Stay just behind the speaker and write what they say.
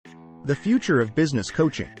The future of business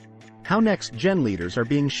coaching. How next-gen leaders are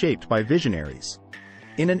being shaped by visionaries.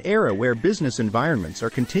 In an era where business environments are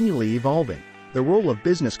continually evolving, the role of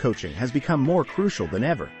business coaching has become more crucial than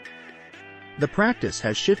ever. The practice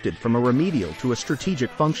has shifted from a remedial to a strategic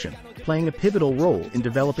function, playing a pivotal role in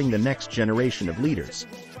developing the next generation of leaders.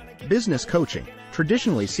 Business coaching,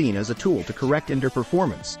 traditionally seen as a tool to correct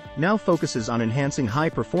underperformance, now focuses on enhancing high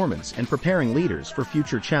performance and preparing leaders for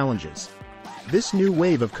future challenges. This new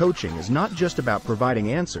wave of coaching is not just about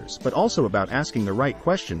providing answers but also about asking the right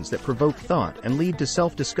questions that provoke thought and lead to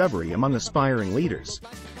self-discovery among aspiring leaders.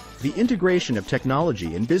 The integration of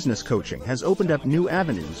technology in business coaching has opened up new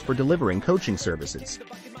avenues for delivering coaching services.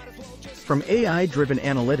 From AI-driven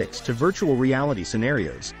analytics to virtual reality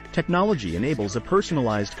scenarios, technology enables a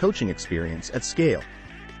personalized coaching experience at scale.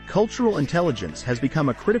 Cultural intelligence has become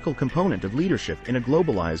a critical component of leadership in a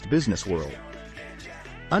globalized business world.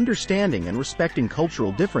 Understanding and respecting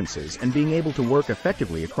cultural differences and being able to work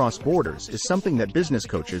effectively across borders is something that business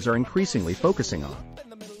coaches are increasingly focusing on.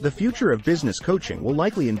 The future of business coaching will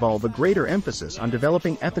likely involve a greater emphasis on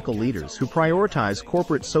developing ethical leaders who prioritize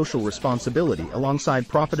corporate social responsibility alongside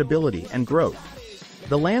profitability and growth.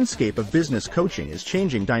 The landscape of business coaching is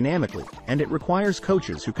changing dynamically, and it requires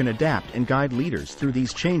coaches who can adapt and guide leaders through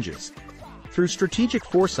these changes. Through strategic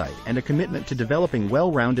foresight and a commitment to developing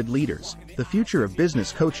well-rounded leaders, the future of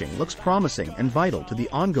business coaching looks promising and vital to the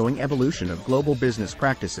ongoing evolution of global business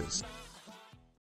practices.